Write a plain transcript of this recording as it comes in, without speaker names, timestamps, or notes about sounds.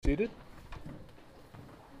seated.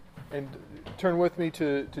 And turn with me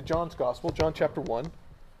to John's Gospel, John chapter 1.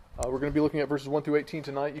 We're going to be looking at verses 1 through 18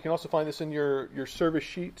 tonight. You can also find this in your service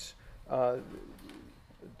sheets on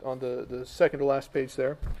the second to last page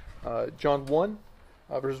there. John 1,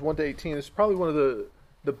 verses 1 to 18. This is probably one of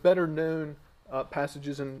the better known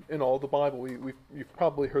passages in all the Bible. You've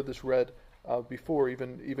probably heard this read before,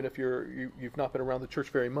 even if you've not been around the church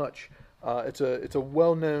very much. It's a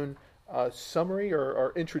well-known summary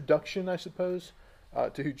or introduction, I suppose,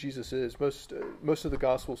 to who Jesus is. Most of the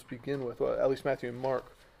Gospels begin with, at least Matthew and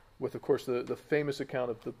Mark, with, of course, the famous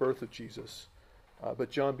account of the birth of Jesus.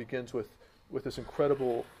 But John begins with this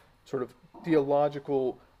incredible sort of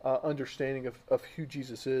theological understanding of who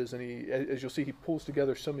Jesus is, and he, as you'll see, he pulls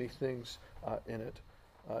together so many things in it.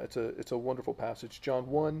 It's a wonderful passage. John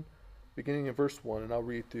 1, beginning in verse 1, and I'll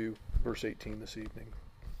read through verse 18 this evening.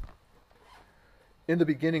 In the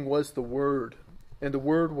beginning was the Word, and the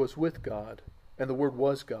Word was with God, and the Word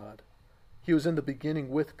was God. He was in the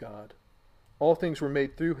beginning with God. All things were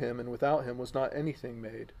made through him, and without him was not anything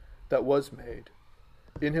made that was made.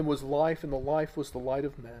 In him was life, and the life was the light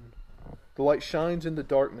of men. The light shines in the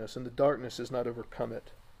darkness, and the darkness has not overcome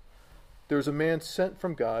it. There was a man sent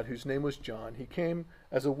from God, whose name was John. He came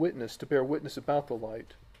as a witness to bear witness about the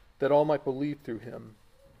light, that all might believe through him.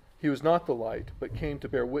 He was not the light, but came to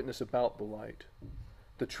bear witness about the light.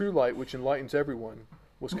 The true light, which enlightens everyone,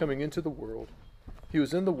 was coming into the world. He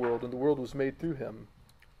was in the world, and the world was made through him.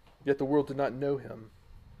 Yet the world did not know him.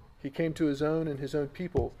 He came to his own, and his own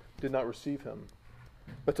people did not receive him.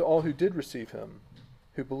 But to all who did receive him,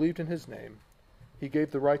 who believed in his name, he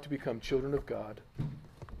gave the right to become children of God,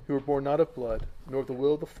 who were born not of blood, nor of the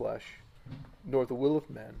will of the flesh, nor of the will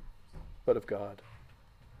of men, but of God.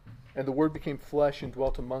 And the Word became flesh and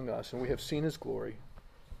dwelt among us, and we have seen his glory,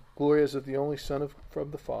 glory as of the only Son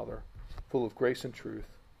from the Father, full of grace and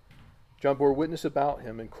truth. John bore witness about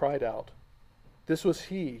him and cried out, "This was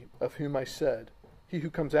he of whom I said, he who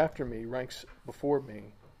comes after me ranks before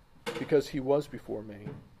me, because he was before me."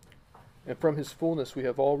 And from his fullness we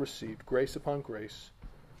have all received grace upon grace.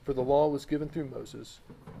 For the law was given through Moses.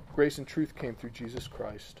 Grace and truth came through Jesus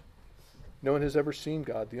Christ. No one has ever seen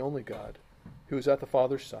God, the only God, who is at the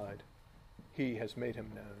Father's side. He has made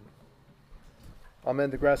him known.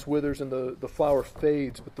 Amen. The grass withers and the flower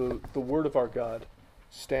fades, but the word of our God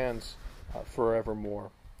stands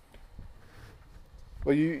forevermore.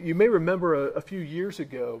 Well, you may remember a few years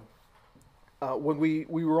ago when we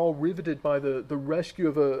were all riveted by the rescue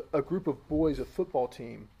of a group of boys, a football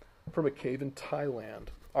team, from a cave in Thailand.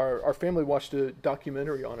 Our family watched a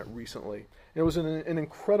documentary on it recently. And it was an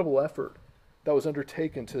incredible effort that was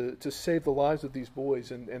undertaken to save the lives of these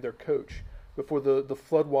boys and their coach before the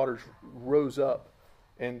floodwaters rose up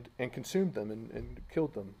and consumed them and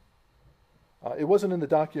killed them. It wasn't in the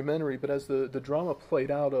documentary, but as the drama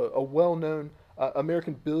played out, a well-known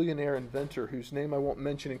American billionaire inventor, whose name I won't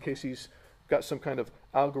mention in case he's got some kind of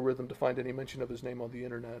algorithm to find any mention of his name on the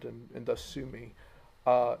internet and thus sue me.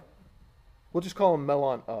 We'll just call him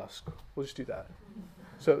Elon Musk. We'll just do that.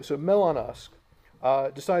 So Elon Musk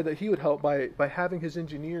decided that he would help by having his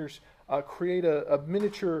engineers create a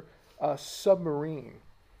miniature submarine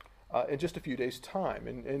in just a few days' time.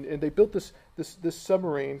 And they built this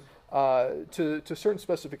submarine to certain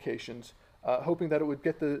specifications, hoping that it would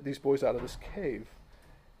get these boys out of this cave.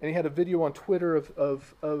 And he had a video on Twitter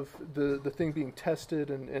of the thing being tested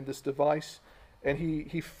and this device. And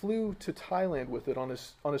he flew to Thailand with it on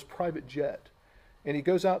his private jet. And he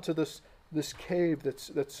goes out to this cave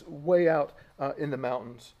that's way out in the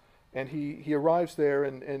mountains. And he arrives there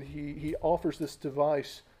and he offers this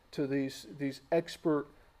device to these expert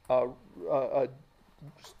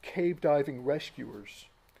cave diving rescuers.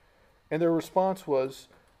 And their response was,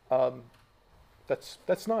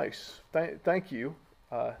 "That's nice. Thank you.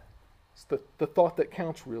 It's the thought that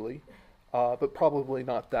counts, really, but probably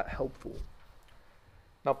not that helpful."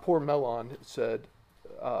 Now, poor Melon said,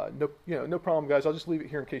 "No problem, guys. I'll just leave it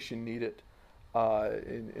here in case you need it."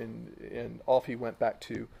 And off he went back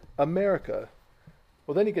to America.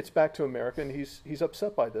 Well, then he gets back to America, and he's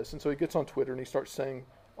upset by this, and so he gets on Twitter and he starts saying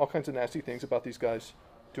all kinds of nasty things about these guys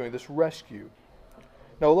doing this rescue.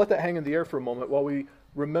 Now, we'll let that hang in the air for a moment while we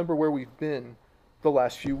remember where we've been the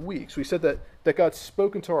last few weeks. We said that God's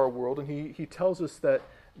spoken to our world, and he tells us that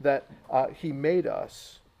he made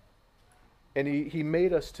us, and he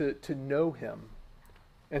made us to know him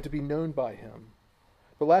and to be known by him.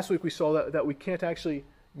 But last week we saw that we can't actually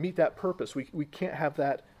meet that purpose. We can't have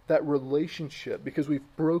that relationship because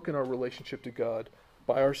we've broken our relationship to God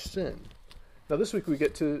by our sin. Now this week we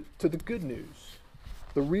get to the good news,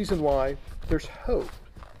 the reason why there's hope.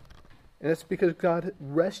 And that's because God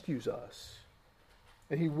rescues us.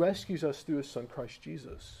 And he rescues us through his Son, Christ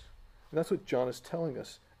Jesus. And that's what John is telling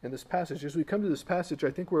us in this passage. As we come to this passage,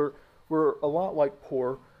 I think we're a lot like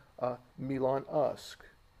poor Milan Usk,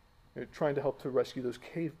 trying to help to rescue those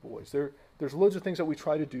cave boys. There's loads of things that we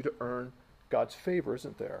try to do to earn God's favor,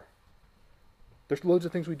 isn't there? There's loads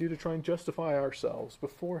of things we do to try and justify ourselves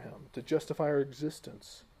before him, to justify our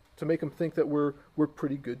existence, to make him think that we're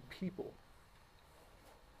pretty good people.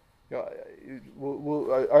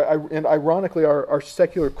 And ironically, our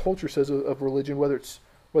secular culture says of religion, whether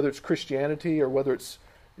it's Christianity or whether it's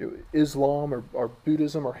Islam or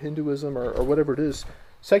Buddhism or Hinduism or whatever it is,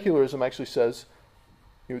 secularism actually says,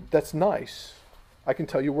 that's nice. I can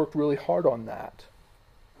tell you worked really hard on that.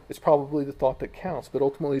 It's probably the thought that counts, but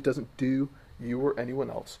ultimately it doesn't do you or anyone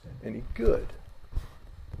else any good.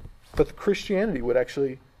 But the Christianity would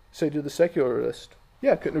actually say to the secularist,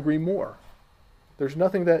 yeah, I couldn't agree more. There's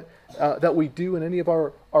nothing that we do in any of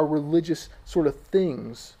our religious sort of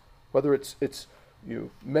things, whether it's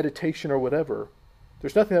meditation or whatever.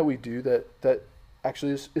 There's nothing that we do that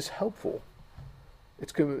actually is helpful.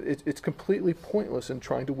 It's completely pointless in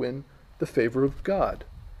trying to win the favor of God.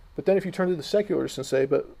 But then if you turn to the secularists and say,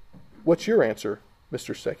 but what's your answer,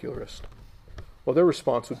 Mr. Secularist? Well, their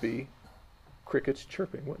response would be crickets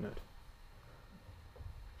chirping, wouldn't it?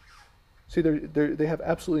 See, they have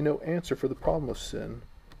absolutely no answer for the problem of sin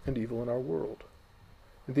and evil in our world.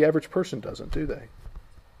 And the average person doesn't, do they?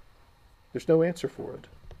 There's no answer for it.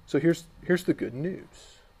 So here's the good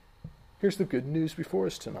news. Here's the good news before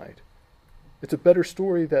us tonight. It's a better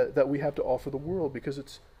story that we have to offer the world because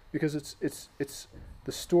it's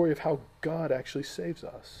the story of how God actually saves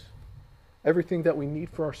us. Everything that we need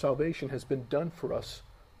for our salvation has been done for us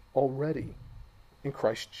already in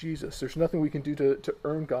Christ Jesus. There's nothing we can do to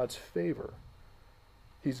earn God's favor.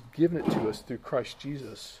 He's given it to us through Christ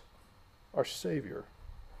Jesus, our Savior.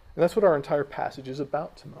 And that's what our entire passage is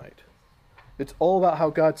about tonight. It's all about how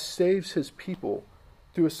God saves his people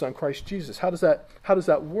through his Son, Christ Jesus. How does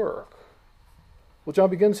that work? Well, John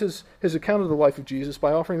begins his account of the life of Jesus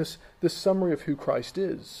by offering this summary of who Christ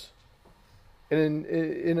is. And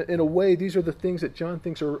in a way, these are the things that John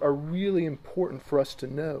thinks are really important for us to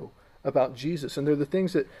know about Jesus. And they're the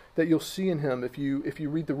things that you'll see in him if you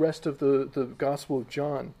read the rest of the Gospel of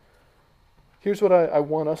John. Here's what I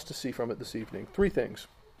want us to see from it this evening. 3 things.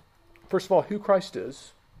 First of all, who Christ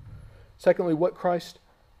is. Secondly, what Christ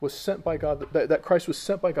was sent by God, that Christ was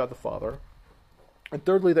sent by God the Father. And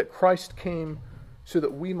thirdly, that Christ came so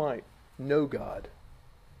that we might know God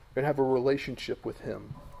and have a relationship with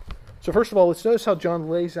him. So first of all, let's notice how John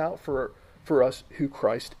lays out for us who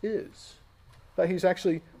Christ is. That he's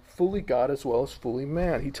actually fully God as well as fully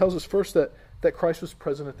man. He tells us first that Christ was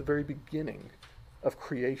present at the very beginning of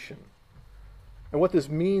creation. And what this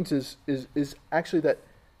means is actually that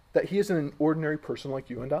he isn't an ordinary person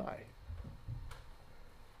like you and I.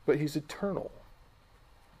 But he's eternal.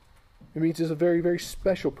 It means he's a very, very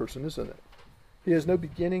special person, isn't it? He has no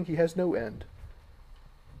beginning, he has no end.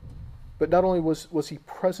 But not only was he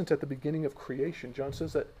present at the beginning of creation, John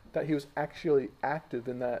says that he was actually active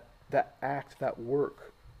in that act, that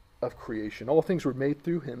work of creation. All things were made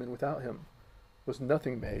through him, and without him was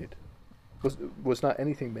nothing made, was not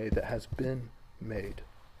anything made that has been made.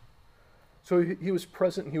 So he was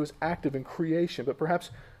present and he was active in creation, but perhaps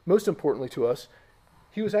most importantly to us,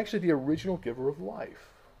 he was actually the original giver of life.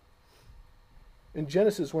 In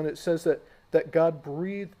Genesis, when it says that God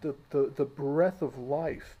breathed the breath of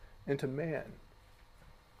life into man,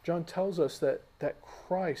 John tells us that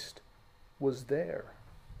Christ was there,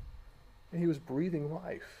 and he was breathing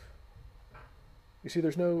life. You see,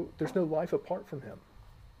 there's no life apart from him.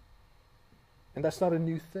 And that's not a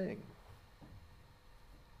new thing.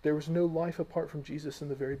 There was no life apart from Jesus in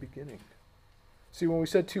the very beginning. See, when we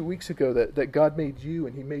said 2 weeks ago that God made you,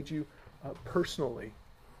 and he made you personally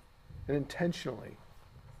and intentionally,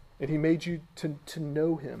 and he made you to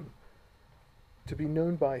know him, to be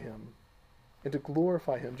known by him, and to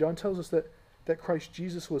glorify him, John tells us that Christ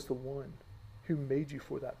Jesus was the one who made you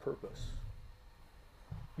for that purpose.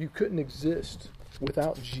 You couldn't exist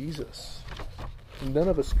without Jesus. None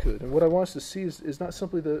of us could. And what I want us to see is not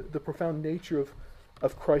simply the profound nature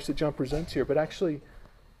of Christ that John presents here, but actually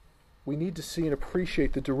we need to see and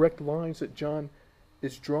appreciate the direct lines that John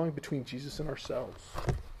is drawing between Jesus and ourselves.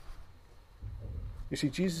 You see,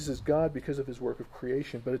 Jesus is God because of his work of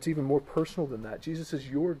creation, but it's even more personal than that. Jesus is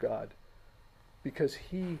your God because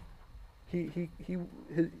he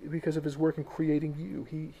because of his work in creating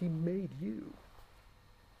you. He made you.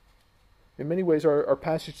 In many ways, our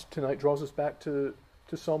passage tonight draws us back to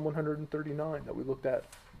Psalm 139 that we looked at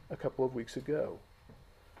a couple of weeks ago.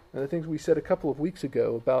 and the things we said a couple of weeks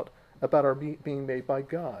ago about our being made by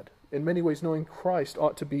God. In many ways, knowing Christ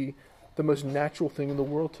ought to be the most natural thing in the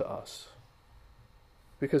world to us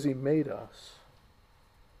because he made us.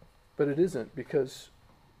 But it isn't, because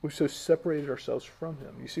we've so separated ourselves from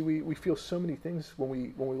him. You see, we feel so many things when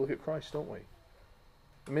we look at Christ, don't we?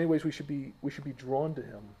 In many ways, we should be drawn to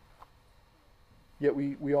him. Yet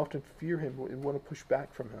we often fear him and want to push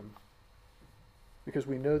back from him because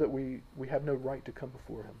we know that we have no right to come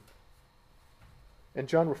before him. And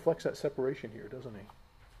John reflects that separation here, doesn't he?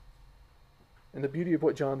 And the beauty of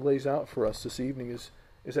what John lays out for us this evening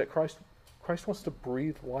is that Christ wants to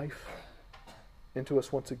breathe life into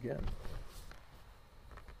us once again.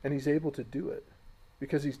 And he's able to do it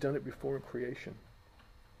because he's done it before in creation.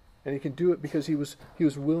 And he can do it because he was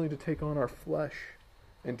willing to take on our flesh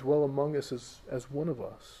and dwell among us as one of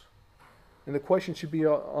us. And the question should be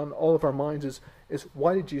on all of our minds is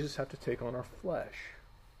why did Jesus have to take on our flesh?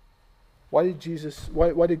 Why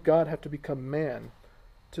did God have to become man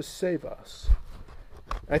to save us?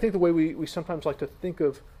 And I think the way we sometimes like to think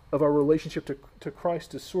of our relationship to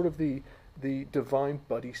Christ is sort of the divine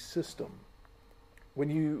buddy system. When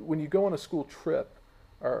you go on a school trip,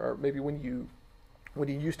 or maybe when you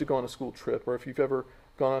used to go on a school trip, or if you've ever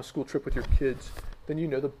gone on a school trip with your kids, then you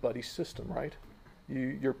know the buddy system, right?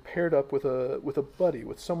 You're paired up with a buddy,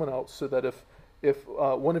 with someone else, so that if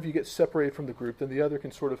one of you gets separated from the group, then the other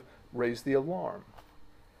can sort of raise the alarm.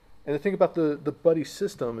 And the thing about the buddy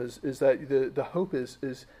system is that the hope is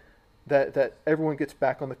that everyone gets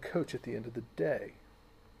back on the coach at the end of the day.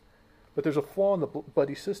 But there's a flaw in the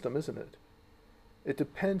buddy system, isn't it? It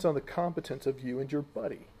depends on the competence of you and your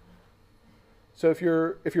buddy. So if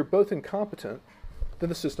you're both incompetent, then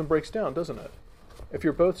the system breaks down, doesn't it? If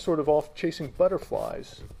you're both sort of off chasing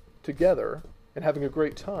butterflies together and having a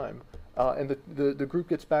great time, and the group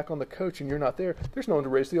gets back on the coach and you're not there, there's no one to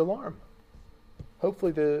raise the alarm.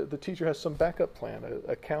 Hopefully the teacher has some backup plan,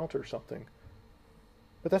 a count or something.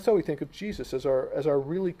 But that's how we think of Jesus, as our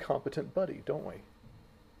really competent buddy, don't we?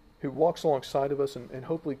 Who walks alongside of us and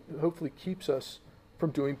hopefully keeps us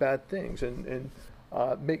from doing bad things and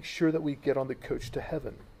makes sure that we get on the coach to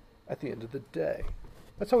heaven at the end of the day.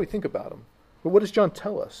 That's how we think about him. But what does John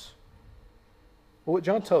tell us? Well, what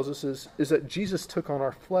John tells us is that Jesus took on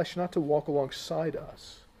our flesh not to walk alongside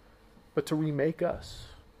us, but to remake us,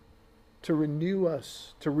 to renew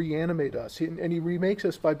us, to reanimate us. And he remakes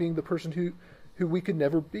us by being the person who we could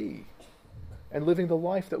never be and living the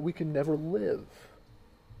life that we can never live,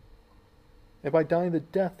 and by dying the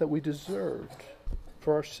death that we deserved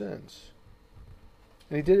for our sins.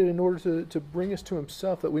 And he did it in order to bring us to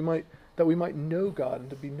himself, that we might know God and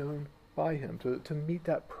to be known by him, to meet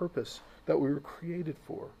that purpose that we were created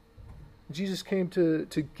for. Jesus came to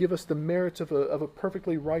give us the merits of a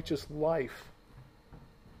perfectly righteous life,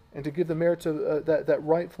 and to give the merits of that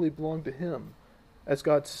rightfully belong to him as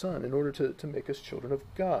God's Son, in order to make us children of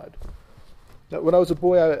God. Now, when I was a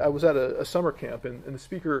boy, I was at a summer camp, and the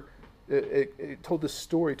speaker it told this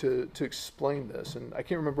story to explain this, and I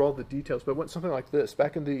can't remember all the details, but it went something like this.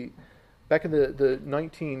 Back in the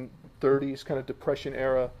 1930s, kind of Depression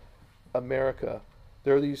era America,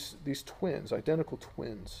 there are these twins, identical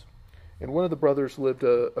twins, and one of the brothers lived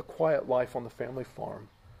a quiet life on the family farm,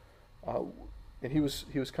 and he was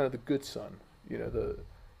kind of the good son, the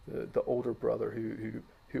older brother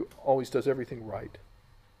who always does everything right.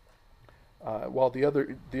 While the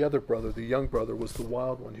other brother, the young brother, was the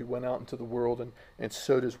wild one who went out into the world and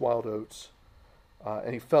sowed his wild oats,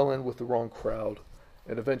 and he fell in with the wrong crowd,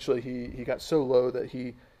 and eventually he got so low that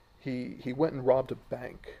he went and robbed a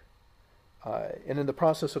bank. And in the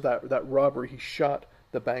process of that robbery, he shot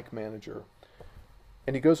the bank manager.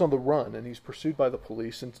 And he goes on the run, and he's pursued by the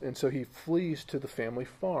police, and so he flees to the family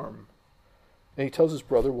farm. And he tells his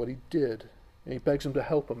brother what he did, and he begs him to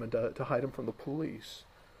help him and to hide him from the police.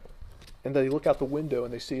 And they look out the window,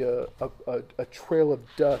 and they see a trail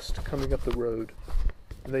of dust coming up the road,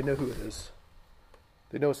 and they know who it is.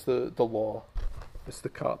 They know it's the law. It's the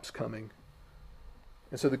cops coming.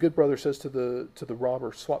 And so the good brother says to the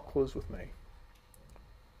robber, "Swap clothes with me."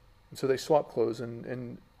 And so they swap clothes,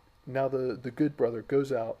 and now the good brother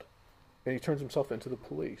goes out, and he turns himself into the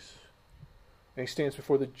police. And he stands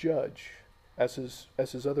before the judge as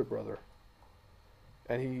his other brother.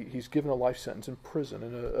 And he's given a life sentence in prison.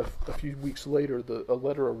 And a few weeks later, a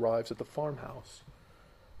letter arrives at the farmhouse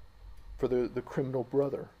for the criminal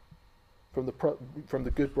brother, from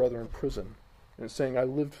the good brother in prison, and it's saying, I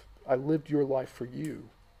lived your life for you.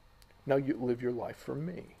 Now you live your life for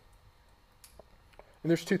me. And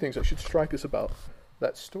there's two things that should strike us about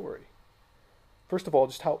that story. First of all,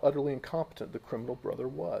 just how utterly incompetent the criminal brother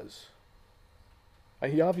was.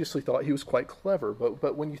 He obviously thought he was quite clever,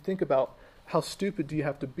 but when you think about how stupid do you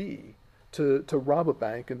have to be to rob a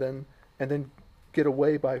bank and then get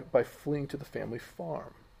away by fleeing to the family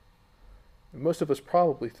farm? And most of us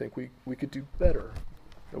probably think we could do better.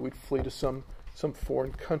 We'd flee to some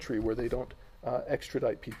foreign country where they don't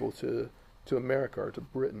extradite people to America or to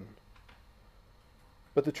Britain.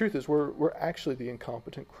 But the truth is we're actually the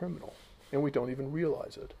incompetent criminal, and we don't even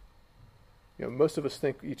realize it. Most of us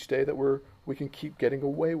think each day that we can keep getting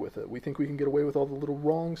away with it. We think we can get away with all the little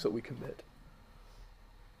wrongs that we commit,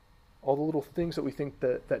 all the little things that we think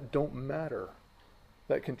that don't matter,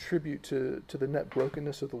 that contribute to the net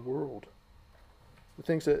brokenness of the world, the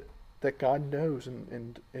things that God knows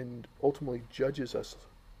and ultimately judges us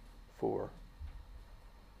for.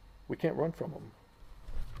 We can't run from them.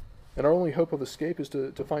 And our only hope of escape is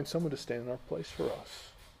to find someone to stand in our place for us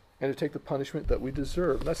and to take the punishment that we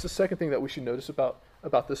deserve. And that's the second thing that we should notice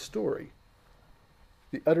about this story.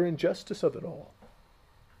 The utter injustice of it all.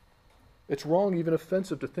 It's wrong, even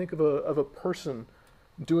offensive, to think of a person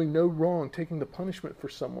doing no wrong, taking the punishment for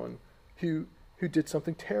someone who did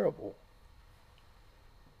something terrible.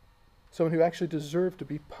 Someone who actually deserved to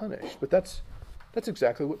be punished. But that's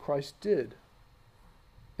exactly what Christ did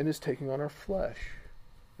in his taking on our flesh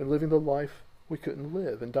and living the life we couldn't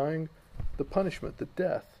live and dying the punishment, the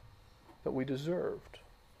death that we deserved.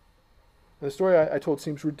 And the story I told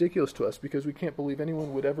seems ridiculous to us because we can't believe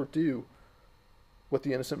anyone would ever do what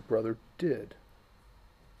the innocent brother did.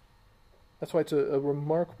 That's why it's a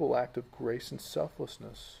remarkable act of grace and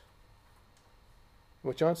selflessness.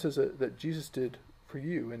 What John says that Jesus did for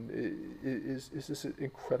you and is this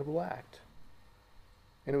incredible act.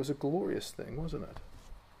 And it was a glorious thing, wasn't it?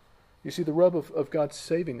 You see, the rub of God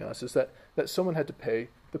saving us is that someone had to pay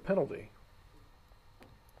the penalty.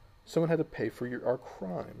 Someone had to pay for our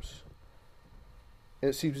crimes. And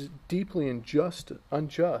it seems deeply unjust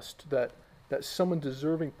that someone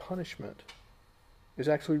deserving punishment is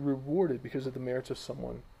actually rewarded because of the merits of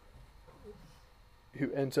someone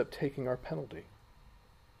who ends up taking our penalty.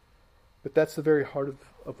 But that's the very heart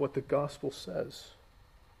of what the gospel says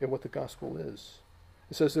and what the gospel is.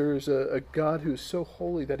 It says there is a God who is so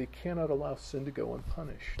holy that he cannot allow sin to go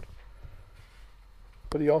unpunished.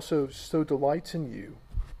 But he also so delights in you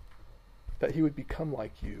that he would become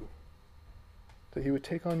like you, that he would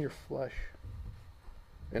take on your flesh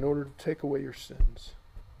in order to take away your sins.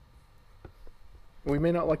 And we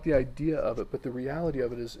may not like the idea of it, but the reality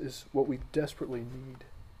of it is what we desperately need.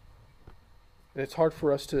 And it's hard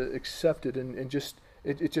for us to accept it and just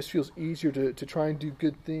it just feels easier to try and do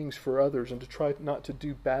good things for others and to try not to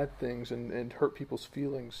do bad things and hurt people's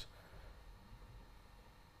feelings.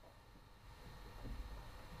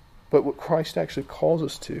 But what Christ actually calls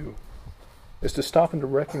us to is to stop and to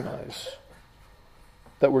recognize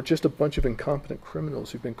that we're just a bunch of incompetent criminals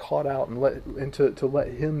who've been caught out and to let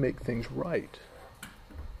him make things right.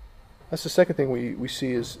 That's the second thing we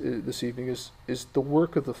see this evening is the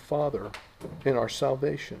work of the Father in our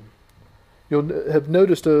salvation. You'll have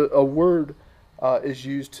noticed a word is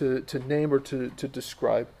used to name or to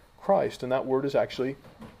describe Christ, and that word is actually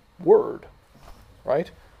Word,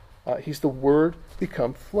 right? He's the Word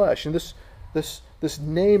become flesh, and this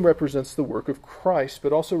name represents the work of Christ,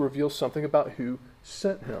 but also reveals something about who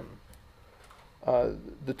sent him.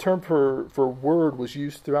 The term for Word was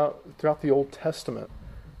used throughout the Old Testament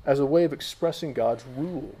as a way of expressing God's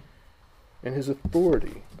rule and his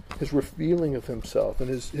authority, his revealing of himself, and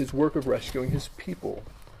his work of rescuing his people.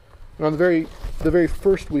 And on the very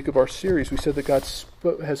first week of our series, we said that God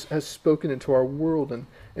has spoken into our world,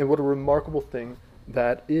 and what a remarkable thing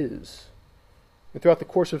that is. And throughout the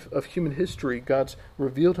course of human history, God's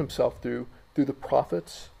revealed himself through the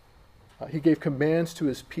prophets. He gave commands to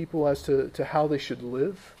his people as to how they should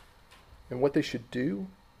live and what they should do.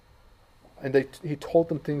 And he told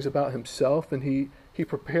them things about himself, and he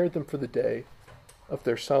prepared them for the day of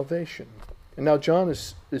their salvation. And now John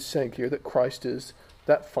is saying here that Christ is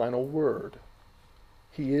that final word.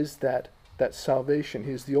 He is that salvation.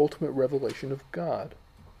 He is the ultimate revelation of God.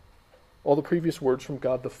 All the previous words from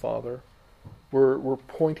God the Father were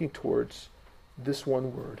pointing towards this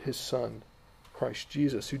one word, his Son, Christ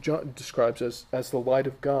Jesus, who John describes as the light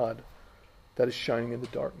of God that is shining in the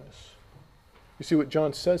darkness. You see, what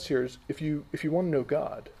John says here is if you want to know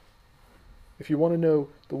God, if you want to know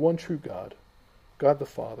the one true God, God the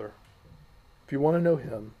Father, if you want to know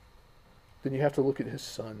him, then you have to look at his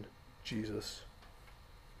Son, Jesus.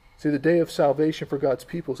 See, the day of salvation for God's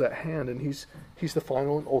people is at hand, and he's the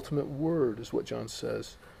final and ultimate word, is what John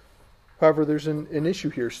says. However, there's an issue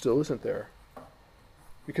here still, isn't there?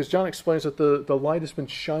 Because John explains that the light has been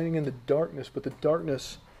shining in the darkness, but the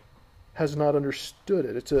darkness has not understood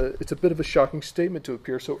it. It's a bit of a shocking statement to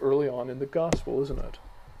appear so early on in the gospel, isn't it?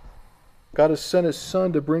 God has sent his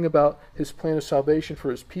Son to bring about his plan of salvation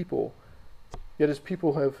for his people, yet his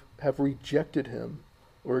people have rejected him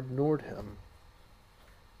or ignored him.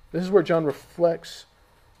 This is where John reflects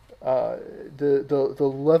the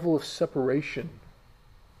level of separation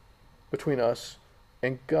between us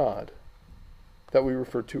and God that we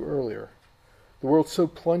referred to earlier. The world's so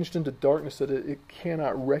plunged into darkness that it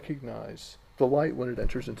cannot recognize the light when it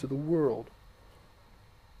enters into the world.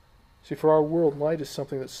 See, for our world, light is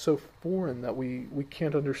something that's so foreign that we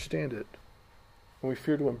can't understand it, and we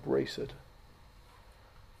fear to embrace it.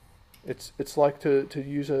 It's like, to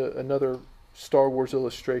use another Star Wars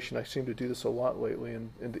illustration. I seem to do this a lot lately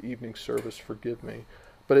in the evening service, forgive me.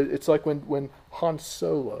 But it's like when Han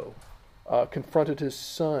Solo confronted his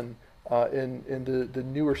son in the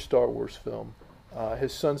newer Star Wars film.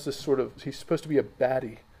 His son's this he's supposed to be a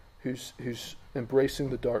baddie who's embracing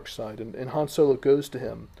the dark side. And Han Solo goes to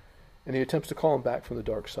him, and he attempts to call him back from the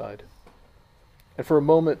dark side. And for a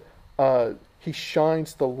moment, he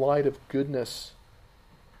shines the light of goodness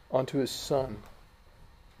onto his son.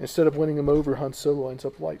 Instead of winning him over, Han Solo ends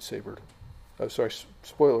up lightsabered. Oh, sorry,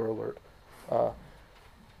 spoiler alert.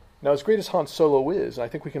 Now, as great as Han Solo is, I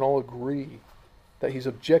think we can all agree that he's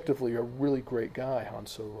objectively a really great guy, Han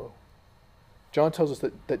Solo. John tells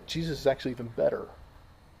us that Jesus is actually even better.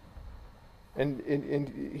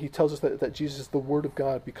 And he tells us that Jesus is the Word of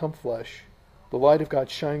God become flesh, the light of God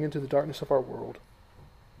shining into the darkness of our world.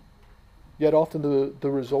 Yet often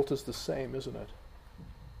the result is the same, isn't it?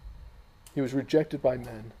 He was rejected by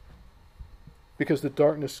men because the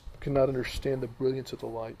darkness could not understand the brilliance of the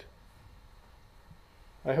light.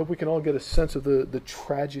 I hope we can all get a sense of the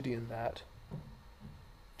tragedy in that.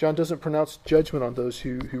 John doesn't pronounce judgment on those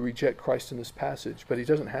who reject Christ in this passage, but he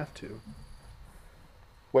doesn't have to.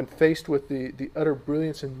 When faced with the utter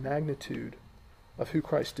brilliance and magnitude of who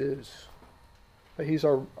Christ is, that he's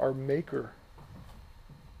our maker.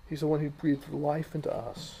 He's the one who breathed life into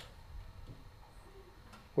us.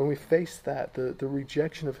 When we face that, the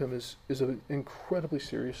rejection of him is an incredibly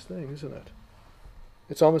serious thing, isn't it?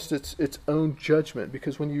 It's almost its own judgment,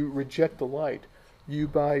 because when you reject the light, you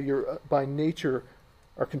by nature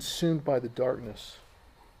are consumed by the darkness.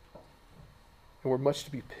 And we're much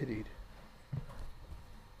to be pitied.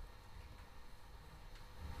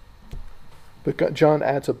 But John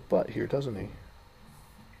adds a but here, doesn't he?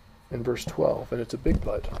 In verse 12, and it's a big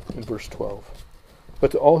but in verse 12.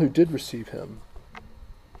 But to all who did receive him,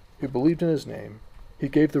 who believed in his name, he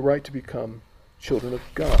gave the right to become children of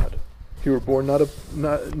God, who were born not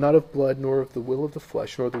of blood, nor of the will of the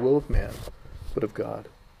flesh, nor the will of man, but of God.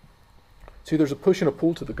 See, there's a push and a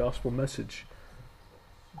pull to the gospel message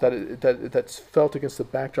that's felt against the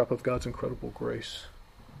backdrop of God's incredible grace.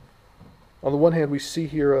 On the one hand, we see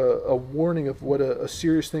here a warning of what a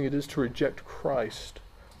serious thing it is to reject Christ,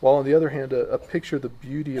 while on the other hand, a picture of the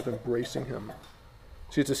beauty of embracing him.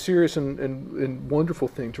 See, it's a serious and wonderful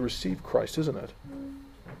thing to receive Christ, isn't it?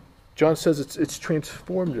 John says it's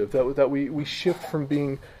transformative, that we shift from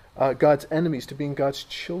being God's enemies to being God's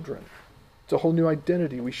children. It's a whole new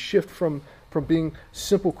identity. We shift from being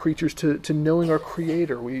simple creatures to knowing our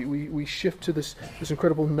Creator. We shift to this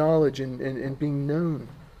incredible knowledge and being known.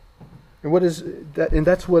 And what is that? And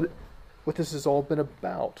that's what this has all been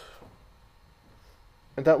about.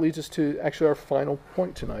 And that leads us to actually our final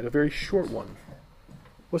point tonight, a very short one.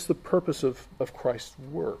 What's the purpose of Christ's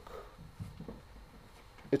work?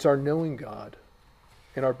 It's our knowing God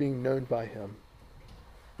and our being known by him.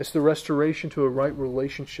 It's the restoration to a right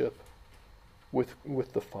relationship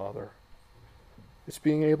with the Father. It's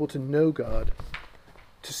being able to know God,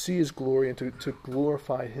 to see his glory, and to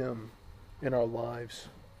glorify him in our lives.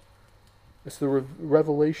 It's the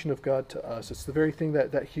revelation of God to us. It's the very thing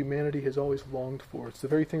that humanity has always longed for. It's the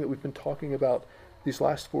very thing that we've been talking about these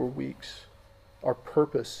last 4 weeks. Our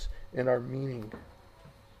purpose and our meaning.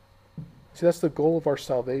 See, that's the goal of our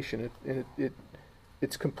salvation.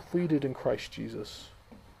 It's completed in Christ Jesus.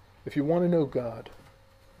 If you want to know God,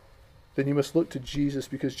 then you must look to Jesus,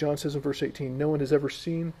 because John says in verse 18, no one has ever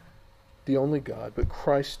seen the only God, but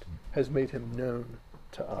Christ has made him known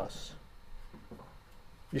to us.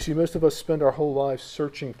 You see, most of us spend our whole lives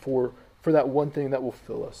searching for that one thing that will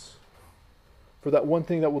fill us, for that one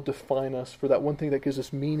thing that will define us, for that one thing that gives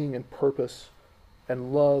us meaning and purpose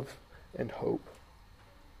and love and hope.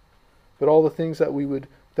 But all the things that we would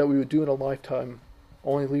do in a lifetime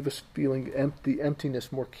only leave us feeling the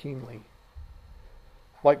emptiness more keenly.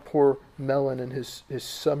 Like poor Mellon and his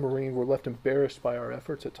submarine, we're left embarrassed by our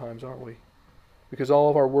efforts at times, aren't we? Because all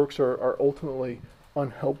of our works are ultimately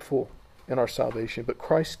unhelpful and our salvation, but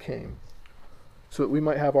Christ came so that we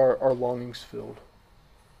might have our longings filled,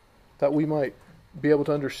 that we might be able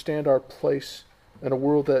to understand our place in a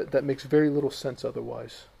world that makes very little sense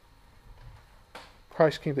otherwise.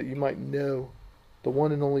 Christ came that you might know the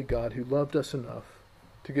one and only God who loved us enough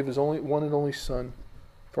to give his one and only Son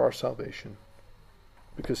for our salvation,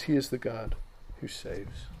 because he is the God who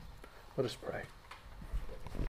saves. Let us pray.